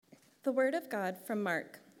The word of God from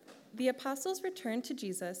Mark. The apostles returned to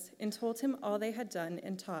Jesus and told him all they had done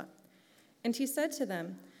and taught. And he said to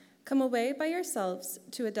them, "Come away by yourselves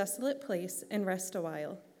to a desolate place and rest a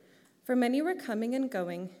while." For many were coming and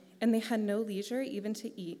going, and they had no leisure even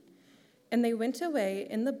to eat. And they went away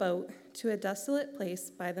in the boat to a desolate place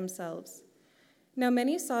by themselves. Now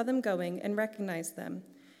many saw them going and recognized them,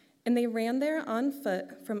 and they ran there on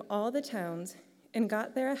foot from all the towns and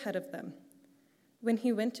got there ahead of them. When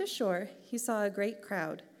he went ashore, he saw a great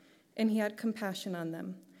crowd, and he had compassion on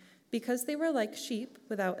them, because they were like sheep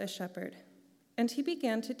without a shepherd. And he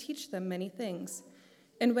began to teach them many things.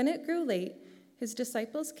 And when it grew late, his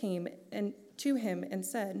disciples came to him and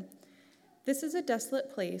said, "This is a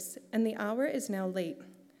desolate place, and the hour is now late.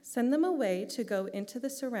 Send them away to go into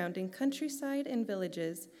the surrounding countryside and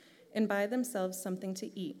villages and buy themselves something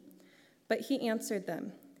to eat." But he answered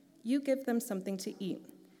them, "You give them something to eat."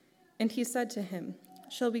 And he said to him,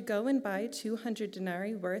 "Shall we go and buy 200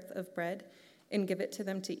 denarii worth of bread and give it to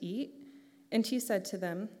them to eat?" And he said to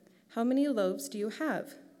them, "How many loaves do you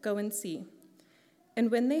have? Go and see." And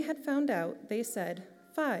when they had found out, they said,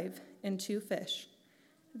 5 and 2 fish.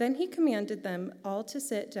 Then he commanded them all to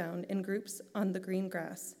sit down in groups on the green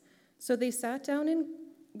grass. So they sat down in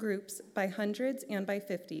groups by hundreds and by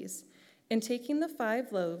 50s. And taking the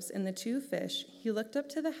 5 loaves and the 2 fish, he looked up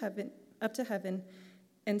to heaven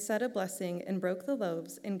and said a blessing, and broke the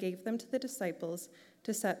loaves and gave them to the disciples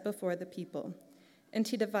to set before the people. And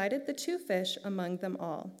he divided the 2 fish among them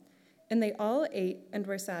all. And they all ate and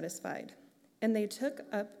were satisfied. And they took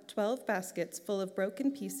up 12 baskets full of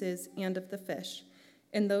broken pieces and of the fish.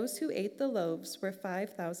 And those who ate the loaves were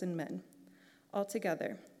 5,000 men.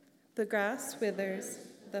 Altogether, the grass withers,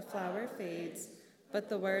 the flower fades, but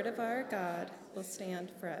the word of our God will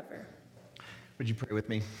stand forever. Would you pray with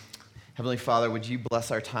me? Heavenly Father, would you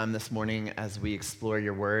bless our time this morning as we explore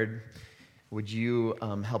your word? Would you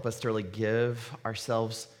help us to really give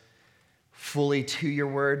ourselves fully to your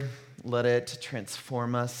word? Let it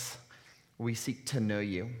transform us. We seek to know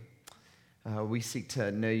you. We seek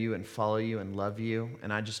to know you and follow you and love you.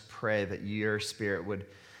 And I just pray that your spirit would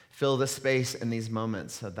fill this space in these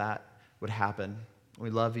moments so that would happen. We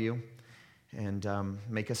love you, and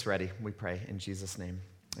make us ready, we pray in Jesus' name.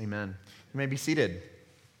 Amen. You may be seated.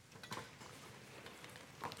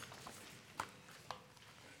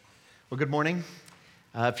 Well, good morning.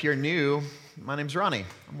 If you're new, my name's Ronnie.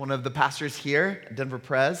 I'm one of the pastors here at Denver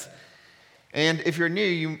Pres. And if you're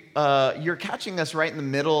new, you're catching us right in the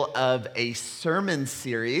middle of a sermon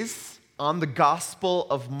series on the Gospel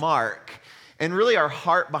of Mark. And really our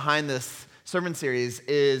heart behind this sermon series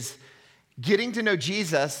is getting to know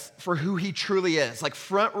Jesus for who he truly is, like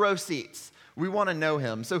front row seats. We want to know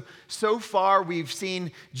him. So far, we've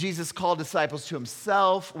seen Jesus call disciples to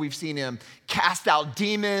himself. We've seen him cast out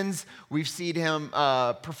demons. We've seen him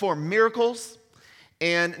perform miracles.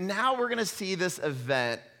 And now we're going to see this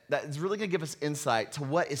event that is really going to give us insight to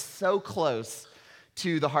what is so close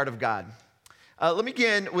to the heart of God. Let me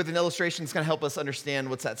begin with an illustration that's going to help us understand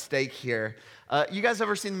what's at stake here. You guys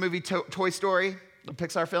ever seen the movie Toy Story, the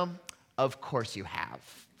Pixar film? Of course you have.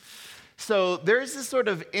 So there's this sort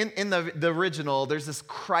of, in the original, there's this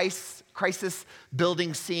crisis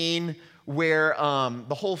building scene where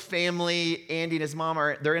the whole family, Andy and his mom,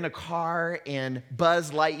 they're in a car, and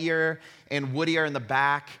Buzz Lightyear and Woody are in the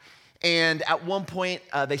back. And at one point,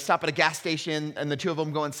 they stop at a gas station, and the two of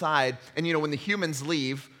them go inside. And, when the humans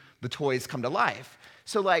leave, the toys come to life.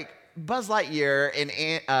 So, Buzz Lightyear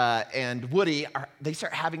and Woody, they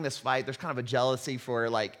start having this fight. There's kind of a jealousy for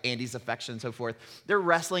Andy's affection and so forth. They're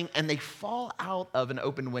wrestling and they fall out of an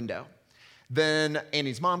open window. Then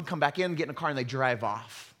Andy's mom come back in, get in a car, and they drive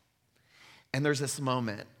off. And there's this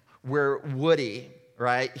moment where Woody,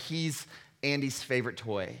 right, he's Andy's favorite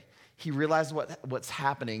toy. He realizes what's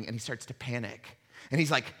happening and he starts to panic. And he's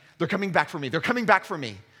like, "They're coming back for me. They're coming back for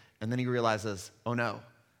me." And then he realizes, oh no,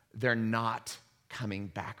 they're not coming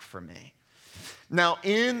back for me. Now,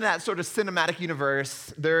 in that sort of cinematic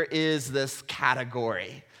universe, there is this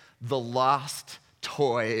category, the lost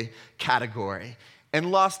toy category.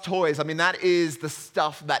 And lost toys, that is the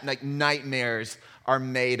stuff that nightmares are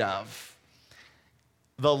made of.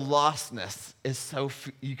 The lostness is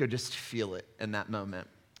you could just feel it in that moment.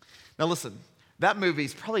 Now listen, that movie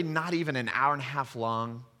is probably not even an hour and a half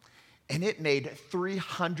long, and it made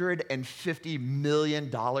 $350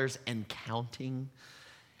 million and counting.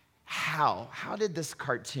 How? How did this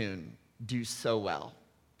cartoon do so well?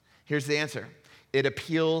 Here's the answer. It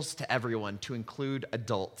appeals to everyone, to include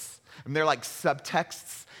adults. And they're like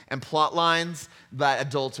subtexts and plot lines that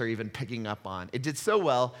adults are even picking up on. It did so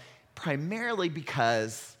well primarily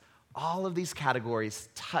because all of these categories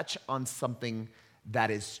touch on something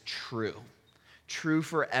that is true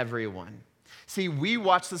for everyone. See, we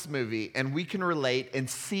watch this movie and we can relate and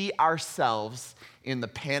see ourselves in the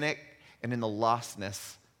panic and in the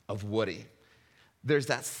lostness of Woody. There's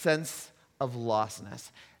that sense of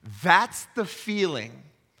lostness. That's the feeling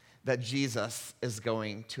that Jesus is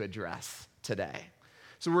going to address today.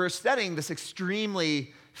 So we're studying this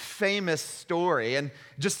extremely famous story, and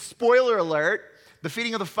just spoiler alert, the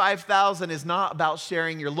feeding of the 5,000 is not about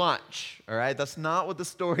sharing your lunch, all right? That's not what the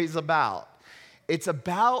story's about. It's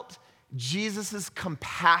about Jesus'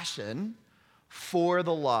 compassion for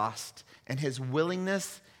the lost and his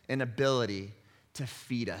willingness and ability to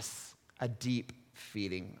feed us, a deep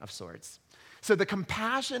feeding of sorts. So the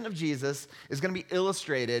compassion of Jesus is going to be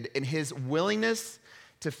illustrated in his willingness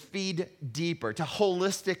to feed deeper, to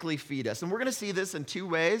holistically feed us. And we're going to see this in two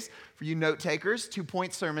ways for you note takers,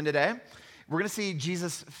 2-point sermon today. We're going to see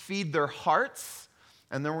Jesus feed their hearts,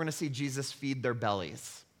 and then we're going to see Jesus feed their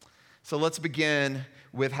bellies. So let's begin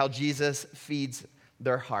with how Jesus feeds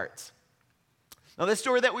their hearts. Now, this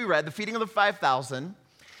story that we read, the feeding of the 5,000,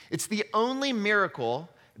 it's the only miracle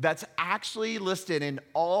that's actually listed in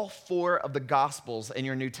all 4 of the Gospels in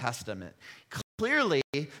your New Testament. Clearly,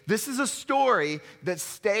 this is a story that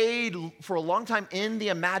stayed for a long time in the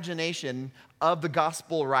imagination of the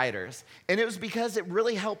gospel writers. And it was because it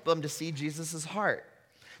really helped them to see Jesus' heart.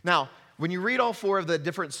 Now, when you read all 4 of the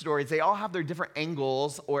different stories, they all have their different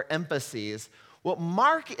angles or emphases. What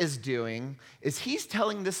Mark is doing is he's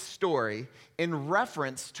telling this story in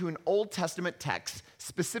reference to an Old Testament text,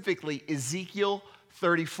 specifically Ezekiel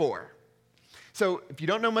 34. So if you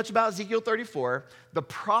don't know much about Ezekiel 34, the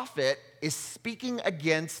prophet is speaking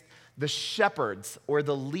against the shepherds or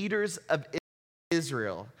the leaders of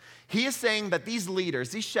Israel. He is saying that these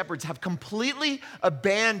leaders, these shepherds, have completely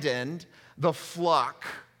abandoned the flock,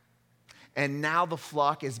 and now the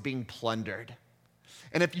flock is being plundered.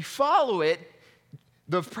 And if you follow it,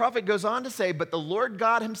 the prophet goes on to say, but the Lord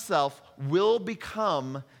God himself will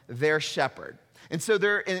become their shepherd. And so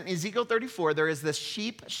there, in Ezekiel 34, there is this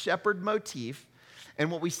sheep-shepherd motif,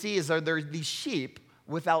 and what we see is there are these sheep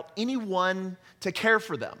without anyone to care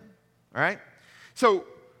for them, all right? So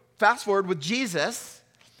fast forward with Jesus,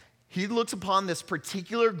 he looks upon this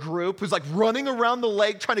particular group who's like running around the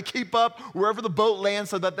lake trying to keep up wherever the boat lands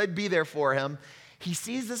so that they'd be there for him. He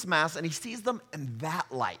sees this mass, and he sees them in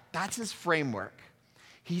that light. That's his framework.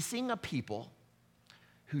 He's seeing a people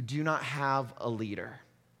who do not have a leader.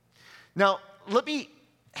 Now, let me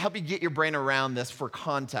help you get your brain around this for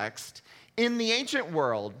context. In the ancient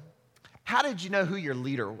world, how did you know who your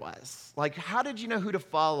leader was? Like, how did you know who to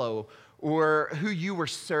follow or who you were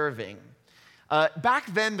serving?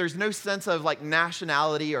 Back then, there's no sense of like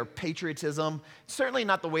nationality or patriotism. Certainly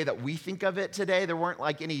not the way that we think of it today. There weren't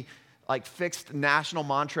like any like fixed national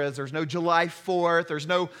mantras. There's no July 4th. There's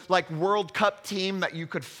no like World Cup team that you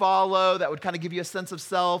could follow that would kind of give you a sense of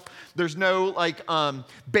self. There's no like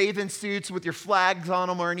bathing suits with your flags on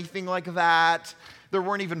them or anything like that. There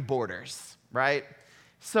weren't even borders, right?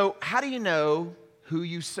 So how do you know who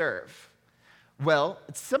you serve? Well,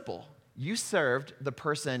 it's simple. You served the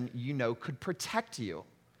person you know could protect you.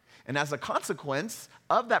 And as a consequence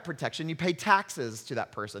of that protection, you pay taxes to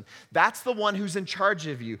that person. That's the one who's in charge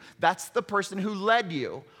of you. That's the person who led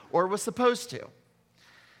you or was supposed to.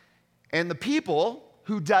 And the people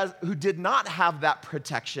who did not have that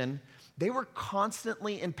protection, they were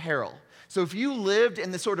constantly in peril. So if you lived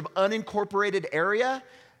in this sort of unincorporated area,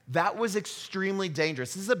 that was extremely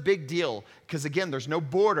dangerous. This is a big deal because, again, there's no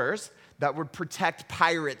borders that would protect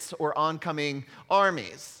pirates or oncoming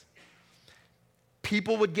armies.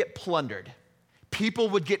 People would get plundered. People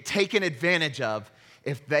would get taken advantage of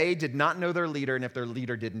if they did not know their leader and if their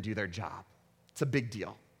leader didn't do their job. It's a big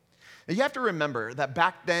deal. And you have to remember that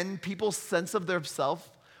back then, people's sense of themselves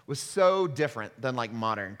was so different than like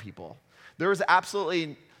modern people. There was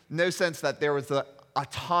absolutely no sense that there was the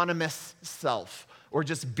autonomous self or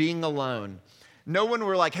just being alone. No one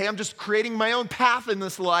were like, hey, I'm just creating my own path in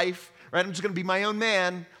this life, right? I'm just going to be my own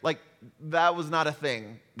man. Like, that was not a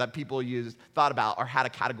thing that people thought about or had a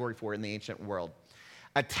category for in the ancient world.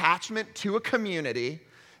 Attachment to a community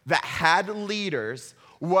that had leaders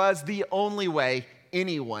was the only way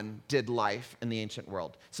anyone did life in the ancient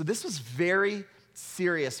world. So this was very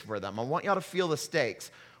serious for them. I want y'all to feel the stakes.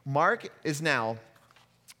 Mark is now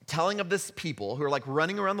telling of this people who are like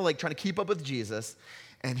running around the lake trying to keep up with Jesus,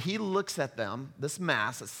 and he looks at them, this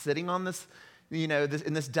mass that's sitting on this,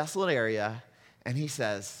 in this desolate area, and he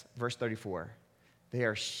says, verse 34, they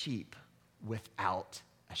are sheep without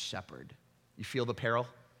a shepherd. You feel the peril?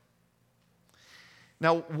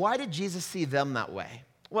 Now, why did Jesus see them that way?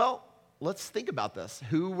 Well, let's think about this.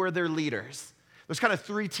 Who were their leaders? There's kind of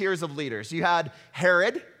three tiers of leaders. You had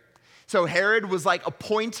Herod. So Herod was like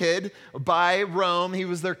appointed by Rome. He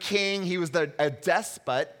was their king. He was a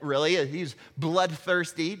despot, really. He was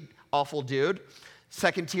bloodthirsty, awful dude.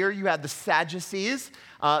 Second tier, you had the Sadducees.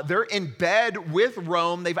 They're in bed with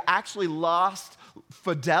Rome. They've actually lost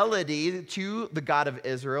fidelity to the God of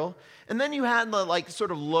Israel. And then you had the like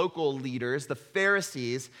sort of local leaders, the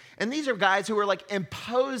Pharisees. And these are guys who were like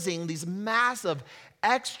imposing these massive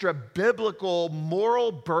extra biblical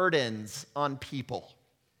moral burdens on people.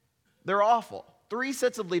 They're awful. Three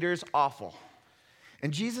sets of leaders, awful.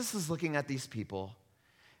 And Jesus is looking at these people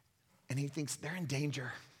and he thinks they're in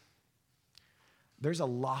danger. There's a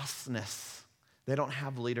lostness. They don't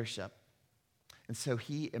have leadership. And so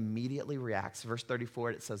he immediately reacts. Verse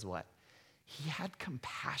 34, it says what? He had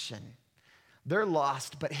compassion. They're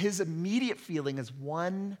lost, but his immediate feeling is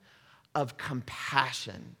one of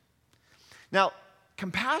compassion. Now,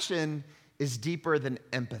 compassion is deeper than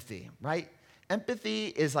empathy, right? Empathy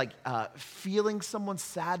is like feeling someone's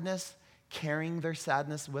sadness, carrying their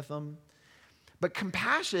sadness with them. But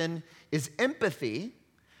compassion is empathy,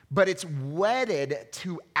 but it's wedded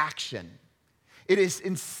to action. It is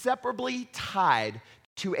inseparably tied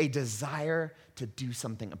to a desire to do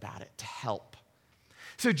something about it, to help.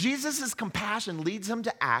 So Jesus' compassion leads him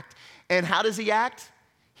to act. And how does he act?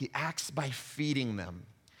 He acts by feeding them.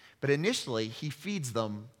 But initially, he feeds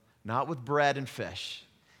them not with bread and fish.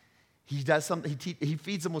 He does something. He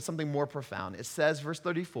feeds them with something more profound. It says, verse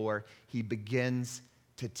 34, he begins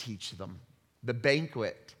to teach them. The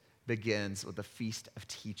banquet begins with a feast of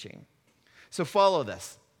teaching. So follow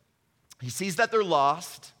this. He sees that they're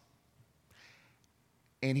lost,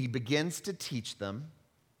 and he begins to teach them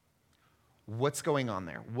what's going on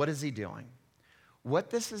there. What is he doing?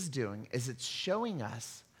 What this is doing is it's showing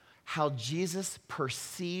us how Jesus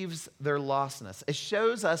perceives their lostness. It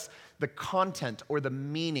shows us the content or the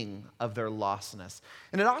meaning of their lostness.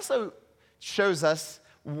 And it also shows us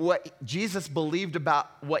what Jesus believed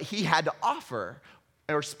about what he had to offer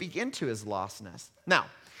or speak into his lostness. Now,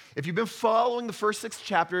 if you've been following the first 6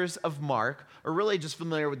 chapters of Mark, or really just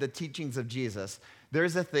familiar with the teachings of Jesus,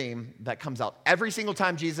 there's a theme that comes out every single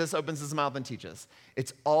time Jesus opens his mouth and teaches.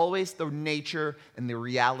 It's always the nature and the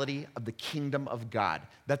reality of the kingdom of God.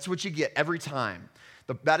 That's what you get every time.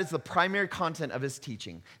 That is the primary content of his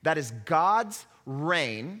teaching. That is God's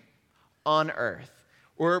reign on earth.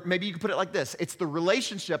 Or maybe you could put it like this. It's the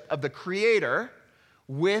relationship of the creator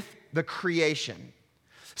with the creation.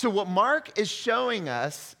 So what Mark is showing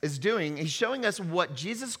us, he's showing us what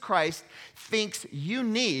Jesus Christ thinks you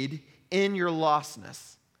need in your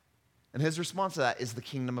lostness. And his response to that is the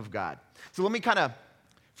kingdom of God. So let me kind of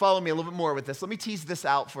follow me a little bit more with this. Let me tease this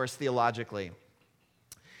out for us theologically.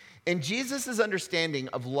 In Jesus' understanding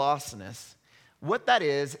of lostness, what that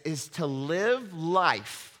is to live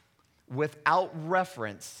life without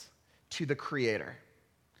reference to the Creator,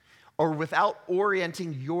 or without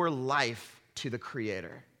orienting your life to the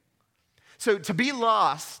Creator. So to be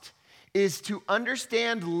lost is to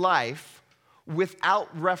understand life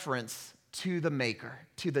without reference to the maker,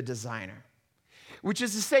 to the designer. Which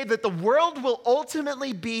is to say that the world will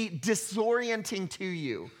ultimately be disorienting to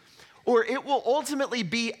you, or it will ultimately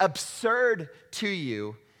be absurd to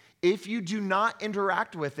you if you do not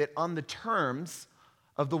interact with it on the terms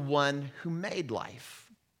of the one who made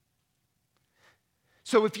life.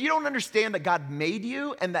 So if you don't understand that God made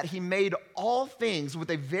you and that he made all things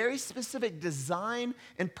with a very specific design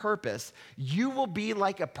and purpose, you will be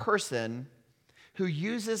like a person who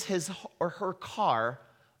uses his or her car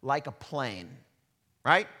like a plane,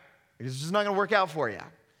 right? It's just not going to work out for you.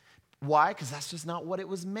 Why? Because that's just not what it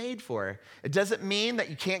was made for. It doesn't mean that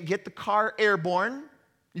you can't get the car airborne.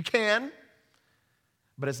 You can,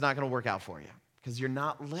 but it's not going to work out for you because you're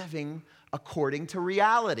not living according to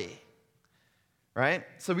reality. Right?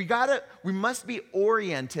 So we must be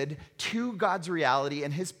oriented to God's reality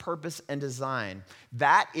and his purpose and design.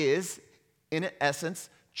 That is, in essence,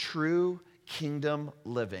 true kingdom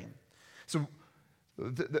living. So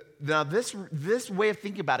now this way of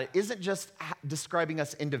thinking about it isn't just describing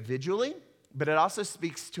us individually, but it also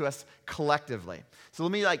speaks to us collectively. So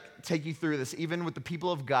let me take you through this, even with the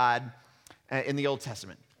people of God in the Old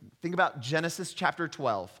Testament. Think about Genesis chapter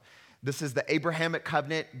 12. This is the Abrahamic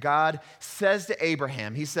covenant. God says to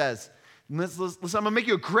Abraham, he says, listen, I'm going to make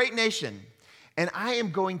you a great nation, and I am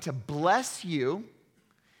going to bless you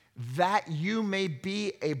that you may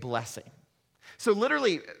be a blessing. So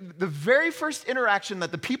literally, the very first interaction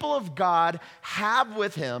that the people of God have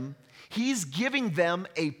with him, he's giving them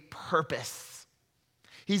a purpose.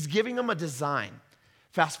 He's giving them a design.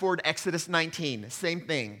 Fast forward to Exodus 19, same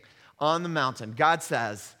thing. on the mountain, God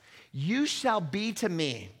says, "You shall be to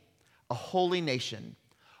me a holy nation,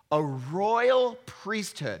 a royal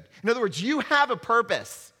priesthood." In other words, you have a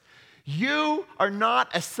purpose. You are not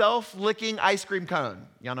a self-licking ice cream cone.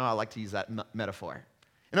 Y'all know I like to use that metaphor.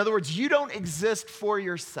 In other words, you don't exist for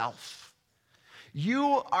yourself.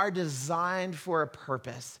 You are designed for a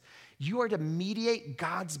purpose. You are to mediate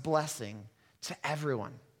God's blessing to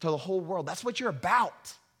everyone, to the whole world. That's what you're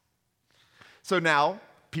about. So now,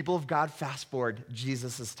 people of God, fast forward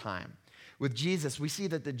Jesus' time. With Jesus, we see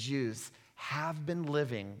that the Jews have been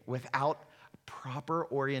living without proper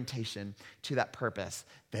orientation to that purpose.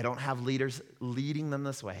 They don't have leaders leading them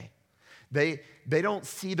this way. They don't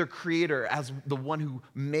see their Creator as the one who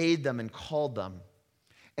made them and called them.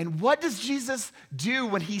 And what does Jesus do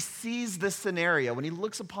when he sees this scenario, when he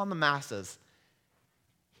looks upon the masses?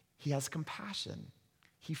 He has compassion.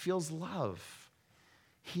 He feels love.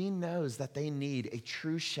 He knows that they need a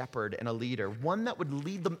true shepherd and a leader, one that would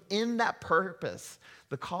lead them in that purpose,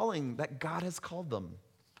 the calling that God has called them.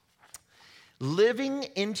 Living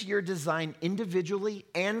into your design individually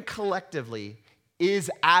and collectively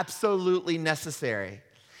is absolutely necessary.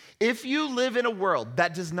 If you live in a world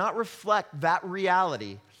that does not reflect that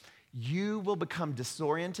reality, you will become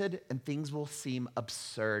disoriented and things will seem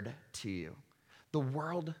absurd to you. The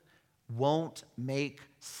world won't make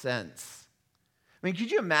sense. I mean,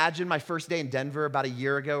 could you imagine my first day in Denver about a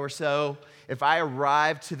year ago or so, if I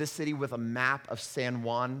arrived to this city with a map of San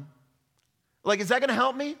Juan? Like, is that gonna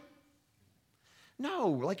help me? No,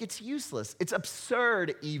 like it's useless. It's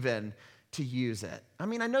absurd even to use it. I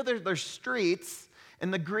mean, I know there's streets,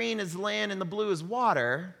 and the green is land and the blue is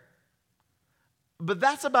water, but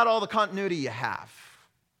that's about all the continuity you have.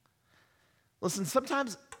 Listen,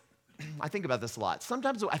 sometimes I think about this a lot.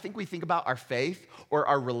 Sometimes I think we think about our faith or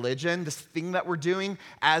our religion, this thing that we're doing,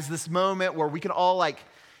 as this moment where we can all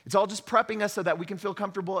it's all just prepping us so that we can feel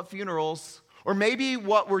comfortable at funerals. Or maybe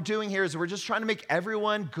what we're doing here is we're just trying to make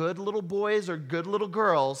everyone good little boys or good little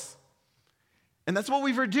girls. And that's what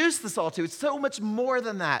we've reduced this all to. It's so much more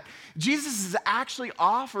than that. Jesus is actually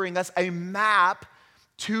offering us a map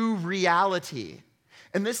to reality.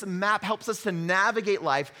 And this map helps us to navigate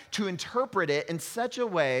life, to interpret it in such a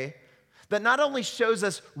way that not only shows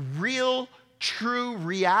us real, true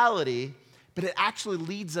reality, but it actually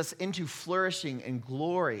leads us into flourishing and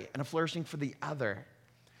glory and a flourishing for the other.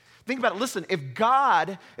 Think about it. Listen, if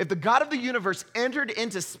the God of the universe entered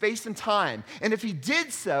into space and time, and if he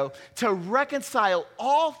did so to reconcile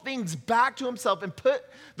all things back to himself and put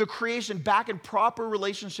the creation back in proper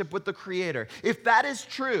relationship with the Creator, if that is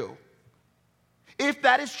true,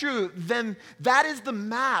 then that is the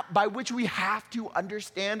map by which we have to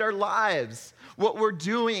understand our lives, what we're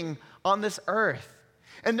doing on this earth.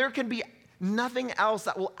 And there can be nothing else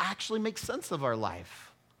that will actually make sense of our life.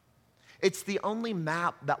 It's the only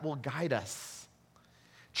map that will guide us.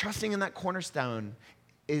 Trusting in that cornerstone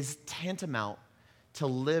is tantamount to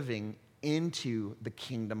living into the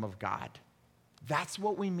kingdom of God. That's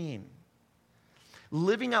what we mean.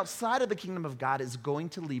 Living outside of the kingdom of God is going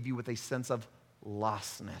to leave you with a sense of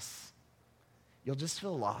lostness. You'll just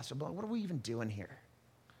feel lost. You'll be like, what are we even doing here?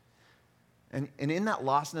 And in that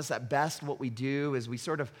lostness, at best, what we do is we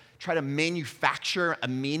sort of try to manufacture a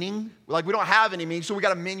meaning. Like, we don't have any meaning, so we got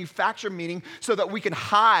to manufacture meaning so that we can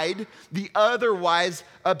hide the otherwise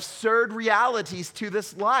absurd realities to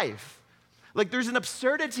this life. Like, there's an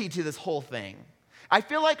absurdity to this whole thing. I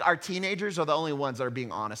feel like our teenagers are the only ones that are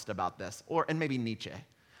being honest about this, and maybe Nietzsche.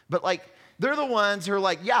 But, they're the ones who are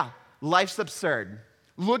like, yeah, life's absurd.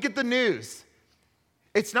 Look at the news.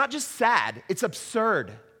 It's not just sad, it's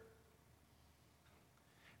absurd.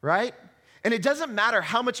 Right? And it doesn't matter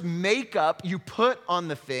how much makeup you put on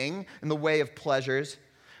the thing in the way of pleasures,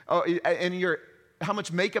 and how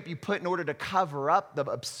much makeup you put in order to cover up the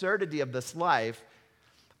absurdity of this life.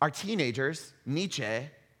 Our teenagers, Nietzsche,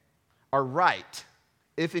 are right,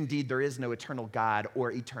 if indeed there is no eternal God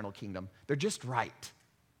or eternal kingdom. They're just right,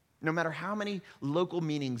 no matter how many local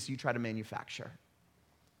meanings you try to manufacture.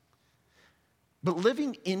 But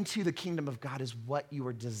living into the kingdom of God is what you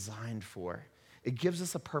are designed for. It gives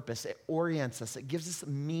us a purpose, it orients us, it gives us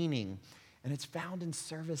meaning, and it's found in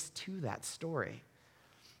service to that story.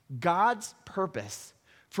 God's purpose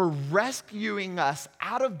for rescuing us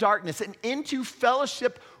out of darkness and into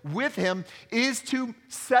fellowship with him is to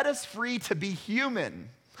set us free to be human.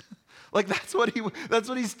 That's what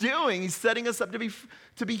he's doing. He's setting us up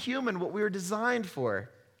to be human, what we were designed for.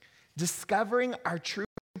 Discovering our true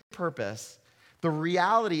purpose, the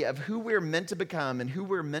reality of who we're meant to become and who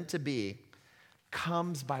we're meant to be,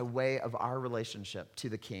 comes by way of our relationship to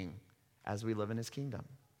the King as we live in his kingdom.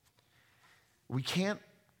 We can't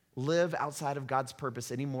live outside of God's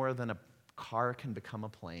purpose any more than a car can become a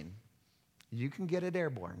plane. You can get it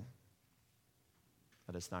airborne,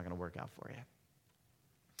 but it's not going to work out for you.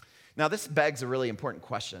 Now, this begs a really important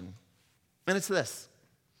question, and it's this.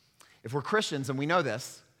 If we're Christians and we know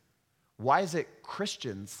this, why is it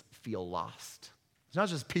Christians feel lost? It's not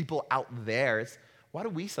just people out there. It's why do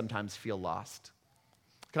we sometimes feel lost?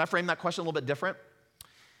 Can I frame that question a little bit different?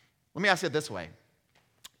 Let me ask it this way.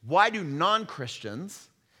 Why do non-Christians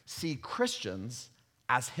see Christians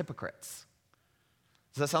as hypocrites?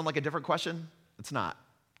 Does that sound like a different question? It's not.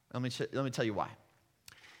 Let me tell you why.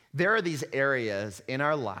 There are these areas in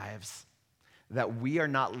our lives that we are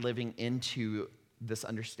not living into this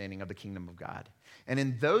understanding of the kingdom of God. And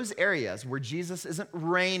in those areas where Jesus isn't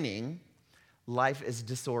reigning, life is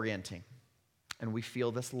disorienting. And we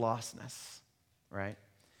feel this lostness, right?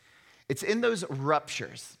 It's in those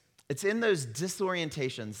ruptures, it's in those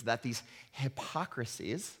disorientations that these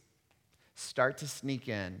hypocrisies start to sneak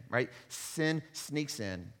in, right? Sin sneaks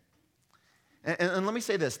in. And let me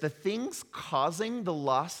say this, the things causing the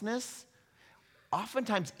lostness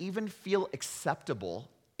oftentimes even feel acceptable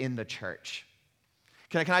in the church.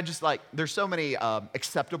 Can I just there's so many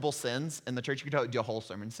acceptable sins in the church. You could do a whole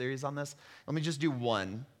sermon series on this. Let me just do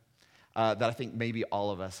one that I think maybe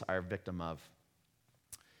all of us are a victim of.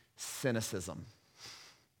 Cynicism.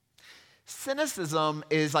 Cynicism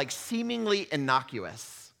is seemingly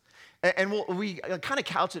innocuous. And we kind of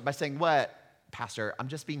couch it by saying, what, Pastor, I'm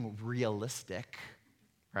just being realistic,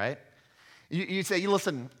 right? You say,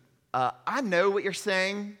 listen, I know what you're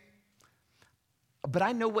saying, but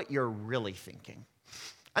I know what you're really thinking.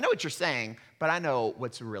 I know what you're saying, but I know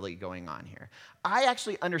what's really going on here. I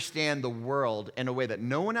actually understand the world in a way that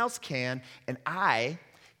no one else can, and I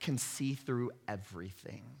can see through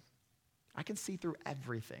everything. I can see through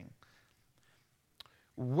everything.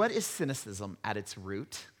 What is cynicism at its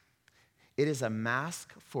root? It is a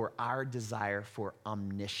mask for our desire for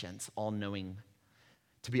omniscience, all-knowing,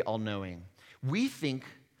 to be all-knowing. We think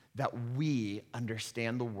that we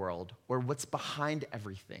understand the world or what's behind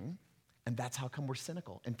everything, and that's how come we're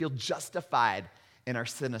cynical and feel justified in our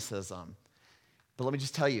cynicism. But let me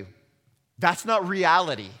just tell you, that's not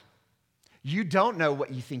reality. You don't know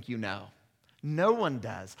what you think you know. No one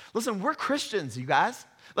does. Listen, we're Christians, you guys.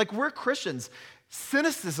 We're Christians.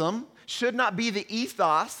 Cynicism should not be the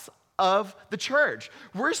ethos of the church.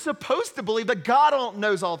 We're supposed to believe that God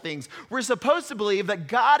knows all things. We're supposed to believe that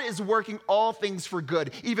God is working all things for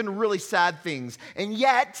good, even really sad things. And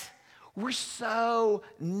yet, we're so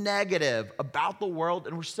negative about the world,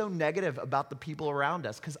 and we're so negative about the people around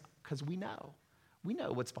us because we know. We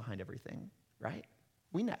know what's behind everything, right?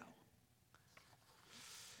 We know.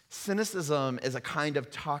 Cynicism is a kind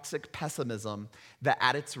of toxic pessimism that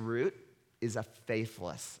at its root is a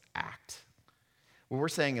faithless act. What we're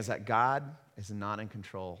saying is that God is not in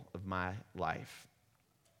control of my life.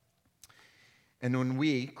 And when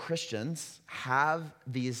we, Christians, have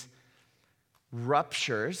these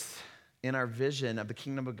ruptures in our vision of the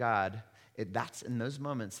kingdom of God, that's in those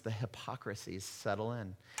moments the hypocrisies settle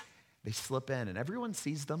in. They slip in, and everyone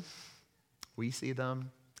sees them. We see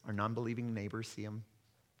them. Our non-believing neighbors see them.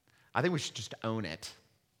 I think we should just own it.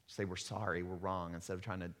 Say we're sorry, we're wrong, instead of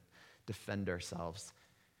trying to defend ourselves.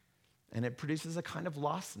 And it produces a kind of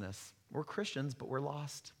lostness. We're Christians, but we're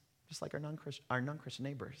lost, just like our non-Christian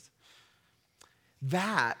neighbors.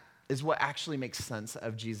 That is what actually makes sense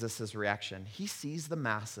of Jesus' reaction. He sees the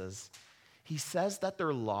masses. He says that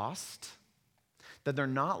they're lost, that they're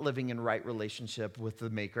not living in right relationship with the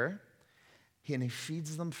Maker. And he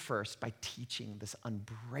feeds them first by teaching this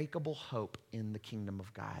unbreakable hope in the kingdom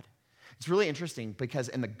of God. It's really interesting because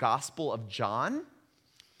in the Gospel of John,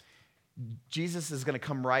 Jesus is going to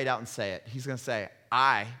come right out and say it. He's going to say,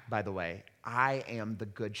 by the way, I am the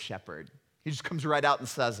good shepherd. He just comes right out and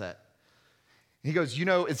says it. He goes,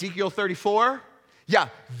 Ezekiel 34? Yeah,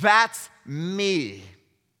 that's me.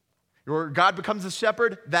 Where God becomes a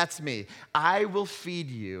shepherd, that's me. I will feed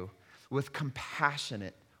you with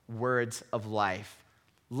compassionate words of life.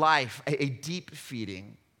 Life, a deep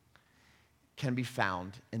feeding, can be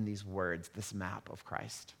found in these words, this map of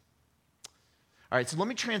Christ. All right, so let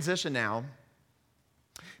me transition now,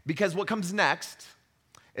 because what comes next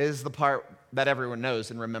is the part that everyone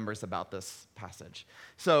knows and remembers about this passage.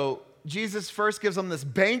 So Jesus first gives them this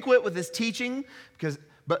banquet with his teaching,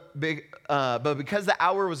 but because the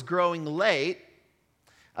hour was growing late,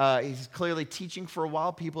 he's clearly teaching for a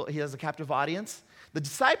while. He has a captive audience. The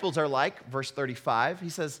disciples are like, verse 35, he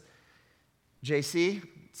says, JC,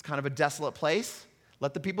 it's kind of a desolate place.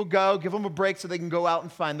 Let the people go, give them a break so they can go out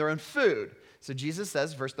and find their own food. So Jesus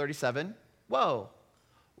says, verse 37, whoa,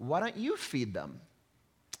 why don't you feed them?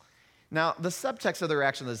 Now, the subtext of the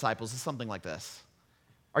reaction of the disciples is something like this.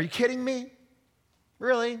 Are you kidding me?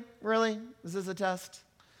 Really? Really? Is this a test?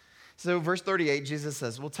 So verse 38, Jesus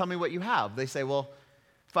says, well, tell me what you have. They say, well,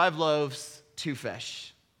 5 loaves, 2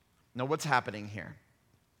 fish. Now, what's happening here?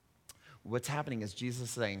 What's happening is Jesus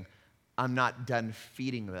saying, I'm not done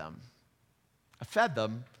feeding them. I fed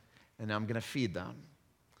them, and now I'm going to feed them.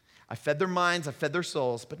 I fed their minds, I fed their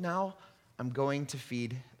souls, but now I'm going to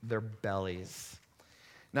feed their bellies.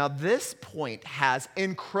 Now, this point has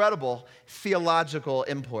incredible theological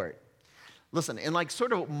import. Listen, in like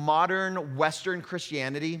sort of modern Western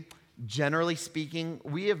Christianity, generally speaking,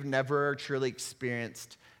 we have never truly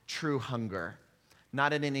experienced true hunger,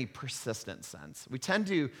 not in any persistent sense. We tend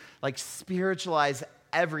to like spiritualize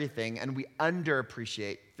everything, and we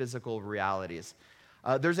underappreciate physical realities.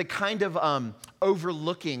 There's a kind of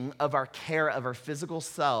overlooking of our care of our physical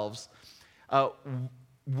selves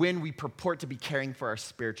when we purport to be caring for our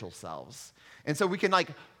spiritual selves. And so we can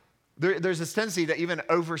there's this tendency to even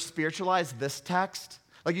over-spiritualize this text.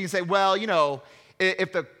 Like you can say, well, you know,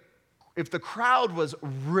 if the crowd was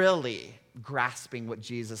really grasping what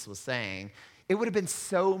Jesus was saying, it would have been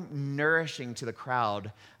so nourishing to the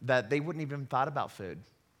crowd that they wouldn't even thought about food,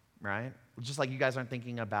 right? Just like you guys aren't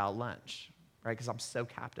thinking about lunch, right? Because I'm so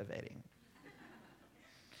captivating.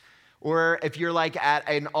 Or if you're like at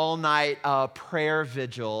an all-night prayer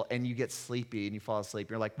vigil and you get sleepy and you fall asleep,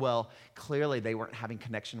 you're like, well, clearly they weren't having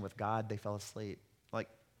connection with God, they fell asleep. Like,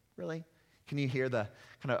 really? Can you hear the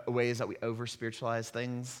kind of ways that we over-spiritualize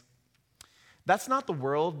things? That's not the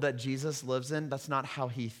world that Jesus lives in. That's not how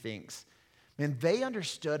he thinks. Man, they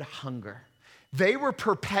understood hunger. They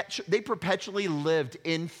perpetually lived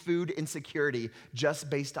in food insecurity just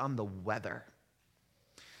based on the weather.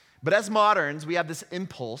 But as moderns, we have this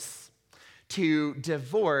impulse to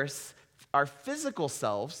divorce our physical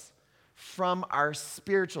selves from our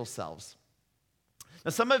spiritual selves.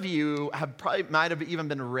 Now, some of you might have even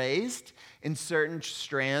been raised in certain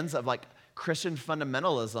strands of like Christian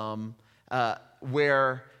fundamentalism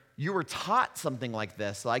where you were taught something like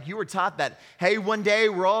this. Like you were taught that, hey, one day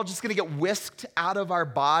we're all just going to get whisked out of our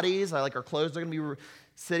bodies. Like our clothes are going to be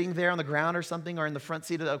sitting there on the ground or something, or in the front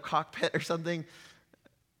seat of the cockpit or something.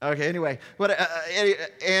 Okay, anyway,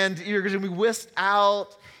 and you're going to be whisked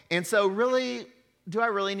out. And so really, do I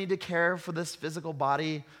really need to care for this physical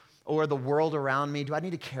body or the world around me? Do I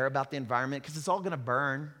need to care about the environment? Because it's all going to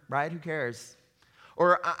burn, right? Who cares?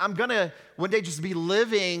 Or I'm going to one day just be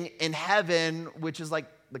living in heaven, which is like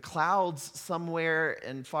the clouds somewhere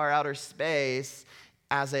in far outer space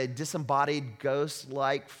as a disembodied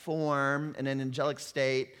ghost-like form in an angelic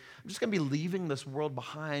state. I'm just going to be leaving this world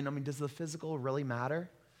behind. I mean, does the physical really matter?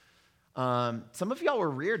 Some of y'all were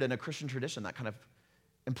reared in a Christian tradition that kind of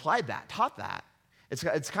implied that, taught that.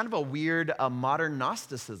 It's kind of a weird modern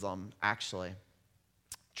Gnosticism, actually.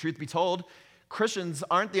 Truth be told, Christians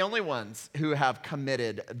aren't the only ones who have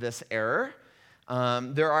committed this error.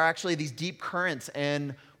 There are actually these deep currents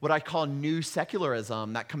in what I call new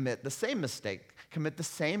secularism that commit the same mistake, commit the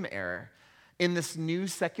same error. In this new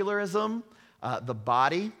secularism, the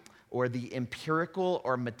body or the empirical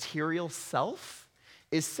or material self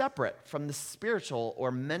is separate from the spiritual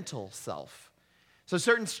or mental self. So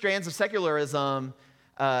certain strands of secularism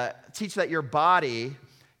teach that your body,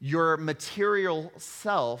 your material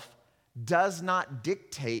self, does not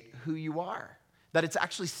dictate who you are, that it's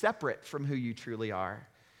actually separate from who you truly are.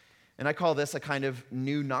 And I call this a kind of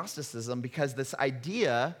new Gnosticism because this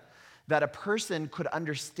idea that a person could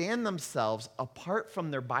understand themselves apart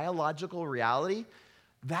from their biological reality,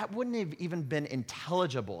 that wouldn't have even been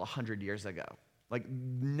intelligible 100 years ago. Like,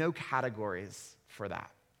 no categories for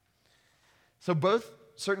that. So both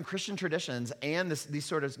certain Christian traditions and these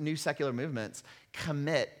sort of new secular movements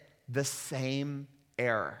commit the same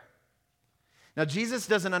error. Now, Jesus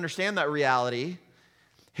doesn't understand that reality.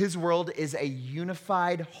 His world is a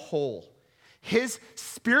unified whole. His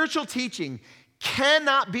spiritual teaching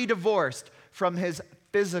cannot be divorced from his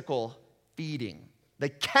physical feeding. They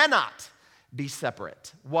cannot be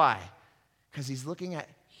separate. Why? Because he's looking at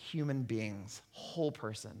human beings, whole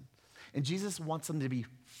person. And Jesus wants them to be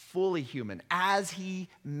fully human as he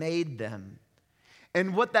made them.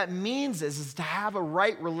 And what that means is to have a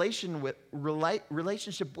right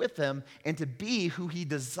relationship with him and to be who he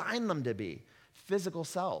designed them to be, physical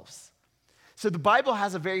selves. So the Bible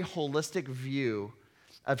has a very holistic view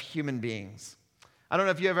of human beings. I don't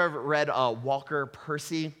know if you have ever read Walker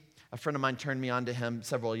Percy. A friend of mine turned me on to him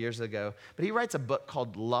several years ago. But he writes a book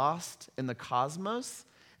called Lost in the Cosmos.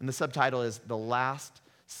 And the subtitle is The Last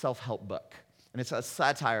Self-Help Book. And it's a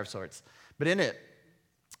satire of sorts. But in it,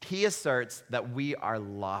 he asserts that we are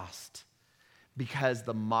lost because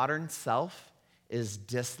the modern self is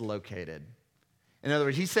dislocated. In other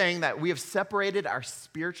words, he's saying that we have separated our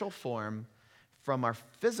spiritual form from our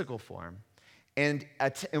physical form. And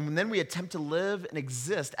then we attempt to live and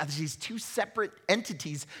exist as these two separate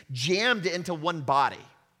entities jammed into one body,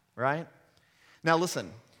 right? Now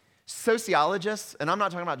listen, sociologists, and I'm not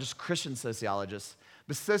talking about just Christian sociologists,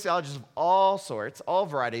 but sociologists of all sorts, all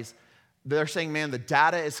varieties, they're saying, man, the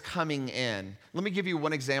data is coming in. Let me give you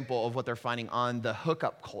one example of what they're finding on the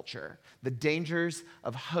hookup culture, the dangers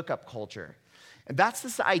of hookup culture. And that's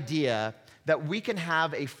this idea that we can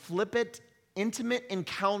have a flippant, intimate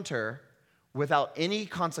encounter without any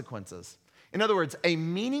consequences. In other words, a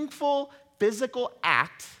meaningful physical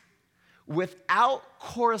act without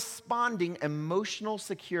corresponding emotional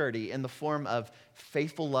security in the form of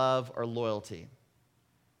faithful love or loyalty.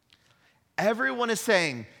 Everyone is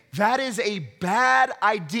saying that is a bad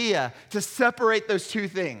idea to separate those two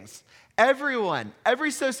things. Everyone,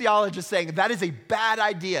 every sociologist saying that is a bad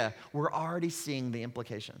idea. We're already seeing the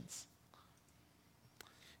implications.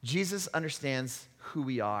 Jesus understands who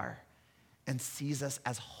we are and sees us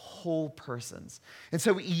as whole persons. And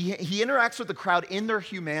so he interacts with the crowd in their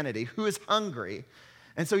humanity, who is hungry.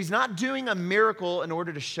 And so he's not doing a miracle in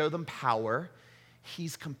order to show them power.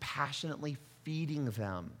 He's compassionately feeding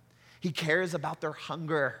them. He cares about their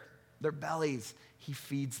hunger, their bellies. He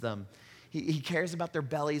feeds them. He cares about their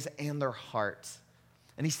bellies and their hearts.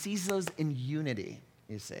 And he sees those in unity,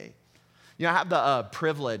 you see. You know, I have the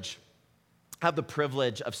privilege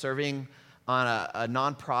of serving on a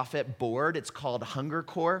nonprofit board. It's called Hunger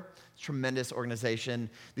Corps. It's a tremendous organization.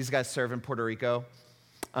 These guys serve in Puerto Rico.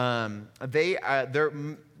 They're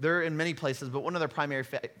in many places, but one of their primary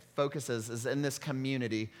focuses is in this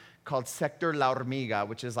community called Sector La Hormiga,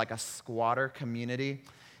 which is like a squatter community.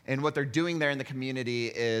 And what they're doing there in the community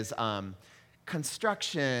is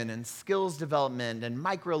construction and skills development and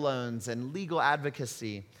microloans and legal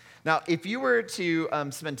advocacy. Now, if you were to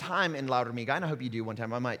spend time in La Hormiga, and I hope you do one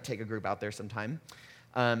time, I might take a group out there sometime,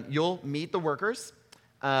 you'll meet the workers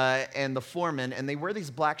and the foremen, and they wear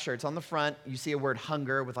these black shirts. On the front, you see a word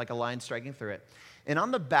hunger with like a line striking through it. And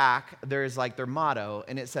on the back, there's like their motto,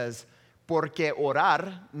 and it says, porque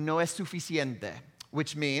orar no es suficiente,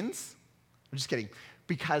 which means, I'm just kidding,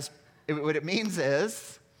 what it means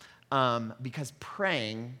is, because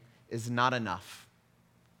praying is not enough.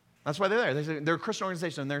 That's why they're there. They're a Christian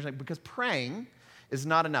organization, and they're like, because praying is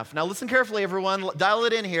not enough. Now listen carefully, everyone. Dial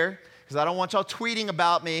it in here, because I don't want y'all tweeting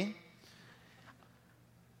about me.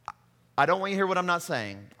 I don't want you to hear what I'm not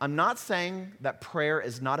saying. I'm not saying that prayer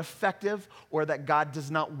is not effective or that God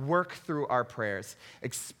does not work through our prayers.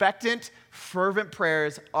 Expectant, fervent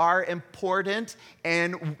prayers are important,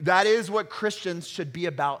 and that is what Christians should be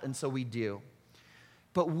about, and so we do.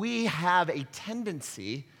 But we have a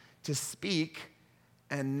tendency to speak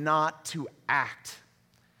and not to act.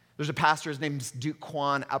 There's a pastor, his name's Duke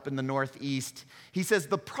Kwan, up in the Northeast. He says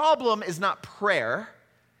the problem is not prayer.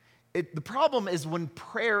 The problem is when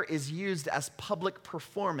prayer is used as public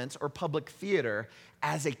performance or public theater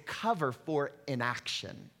as a cover for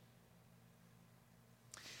inaction.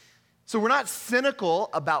 So we're not cynical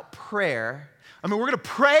about prayer. I mean, we're going to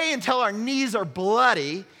pray until our knees are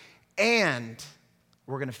bloody, and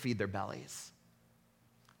we're going to feed their bellies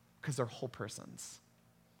because they're whole persons.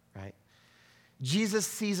 Right? Jesus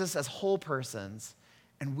sees us as whole persons,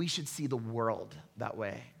 and we should see the world that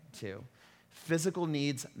way too. Physical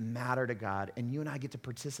needs matter to God, and you and I get to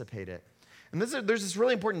participate in it. And there's this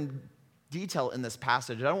really important detail in this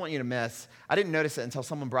passage that I don't want you to miss. I didn't notice it until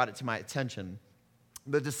someone brought it to my attention.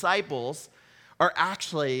 The disciples are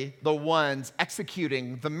actually the ones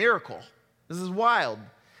executing the miracle. This is wild.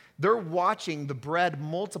 They're watching the bread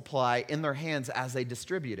multiply in their hands as they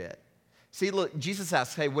distribute it. See, look, Jesus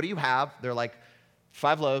asks, hey, what do you have? They're like,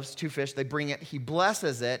 5 loaves, 2 fish. They bring it. He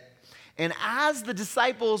blesses it. And as the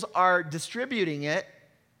disciples are distributing it,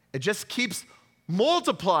 it just keeps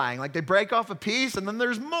multiplying. Like they break off a piece and then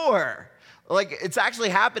there's more. Like it's actually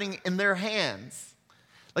happening in their hands.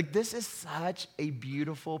 Like this is such a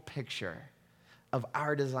beautiful picture of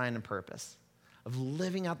our design and purpose, of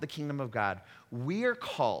living out the kingdom of God. We are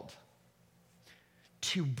called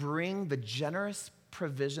to bring the generous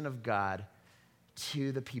provision of God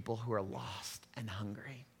to the people who are lost and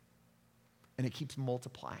hungry. And it keeps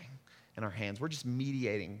multiplying in our hands. We're just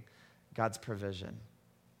mediating God's provision.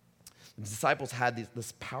 The disciples had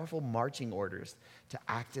this powerful marching orders to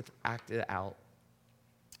act it out.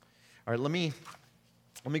 All right, let me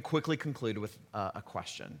quickly conclude with a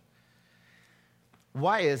question.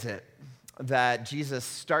 Why is it that Jesus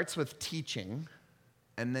starts with teaching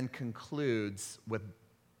and then concludes with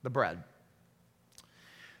the bread?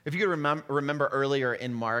 If you could remember earlier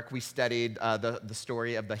in Mark, we studied the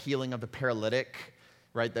story of the healing of the paralytic,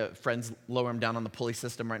 right? The friends lower him down on the pulley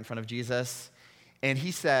system right in front of Jesus. And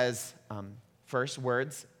he says, first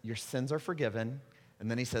words, your sins are forgiven. And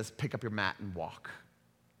then he says, pick up your mat and walk,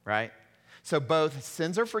 right? So both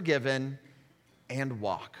sins are forgiven and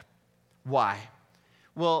walk. Why?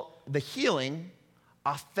 Well, the healing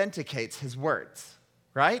authenticates his words,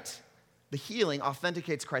 right? The healing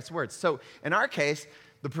authenticates Christ's words. So in our case,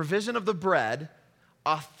 the provision of the bread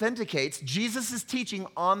authenticates Jesus' teaching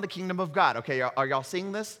on the kingdom of God. Okay, are y'all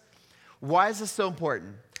seeing this? Why is this so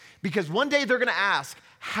important? Because one day they're going to ask,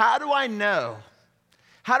 how do I know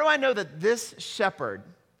that this shepherd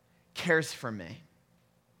cares for me?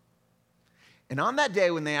 And on that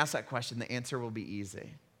day when they ask that question, the answer will be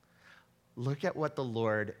easy. Look at what the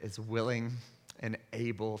Lord is willing and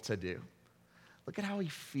able to do. Look at how he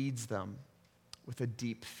feeds them with a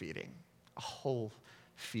deep feeding, a whole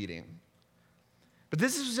feeding. But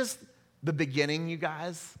this is just the beginning, you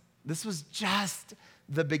guys. This was just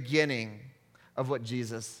the beginning of what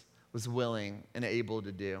Jesus was willing and able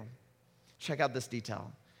to do. Check out this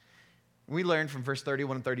detail. We learned from verse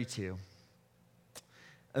 31 and 32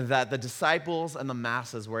 that the disciples and the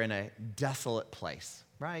masses were in a desolate place,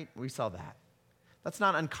 right? We saw that. That's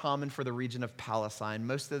not uncommon for the region of Palestine.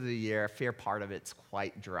 Most of the year, a fair part of it's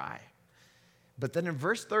quite dry. But then in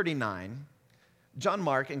verse 39, John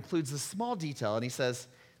Mark includes a small detail, and he says,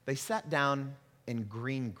 they sat down in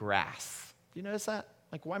green grass. Do you notice that?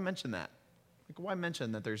 Like, why mention that? Like, why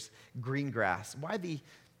mention that there's green grass? Why the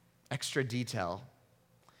extra detail?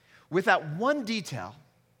 With that one detail,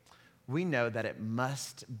 we know that it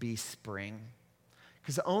must be spring.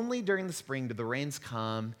 Because only during the spring do the rains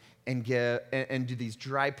come and do these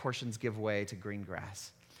dry portions give way to green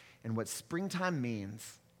grass. And what springtime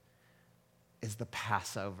means is the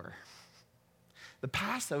Passover. The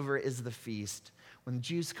Passover is the feast when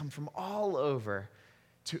Jews come from all over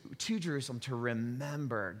to Jerusalem to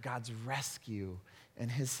remember God's rescue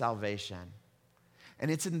and his salvation.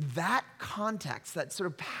 And it's in that context, that sort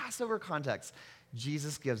of Passover context,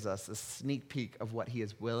 Jesus gives us a sneak peek of what he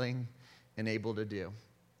is willing and able to do.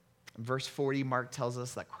 In verse 40, Mark tells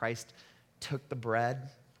us that Christ took the bread,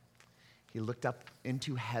 he looked up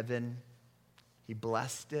into heaven, he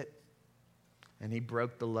blessed it, and he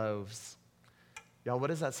broke the loaves. Y'all, what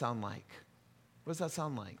does that sound like? What does that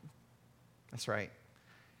sound like? That's right.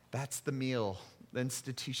 That's the meal, the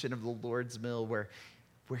institution of the Lord's meal where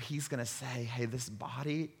he's going to say, hey,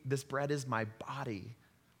 this bread is my body,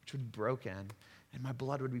 which would be broken, and my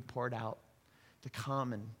blood would be poured out to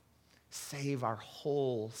come and save our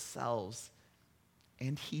whole selves.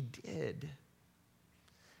 And he did.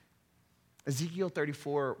 Ezekiel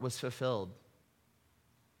 34 was fulfilled.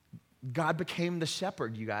 God became the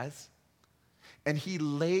shepherd, you guys. And he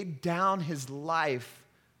laid down his life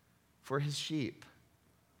for his sheep.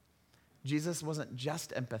 Jesus wasn't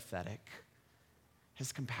just empathetic.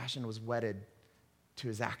 His compassion was wedded to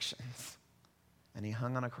his actions. And he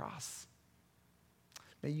hung on a cross.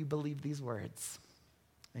 May you believe these words.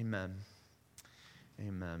 Amen.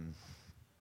 Amen.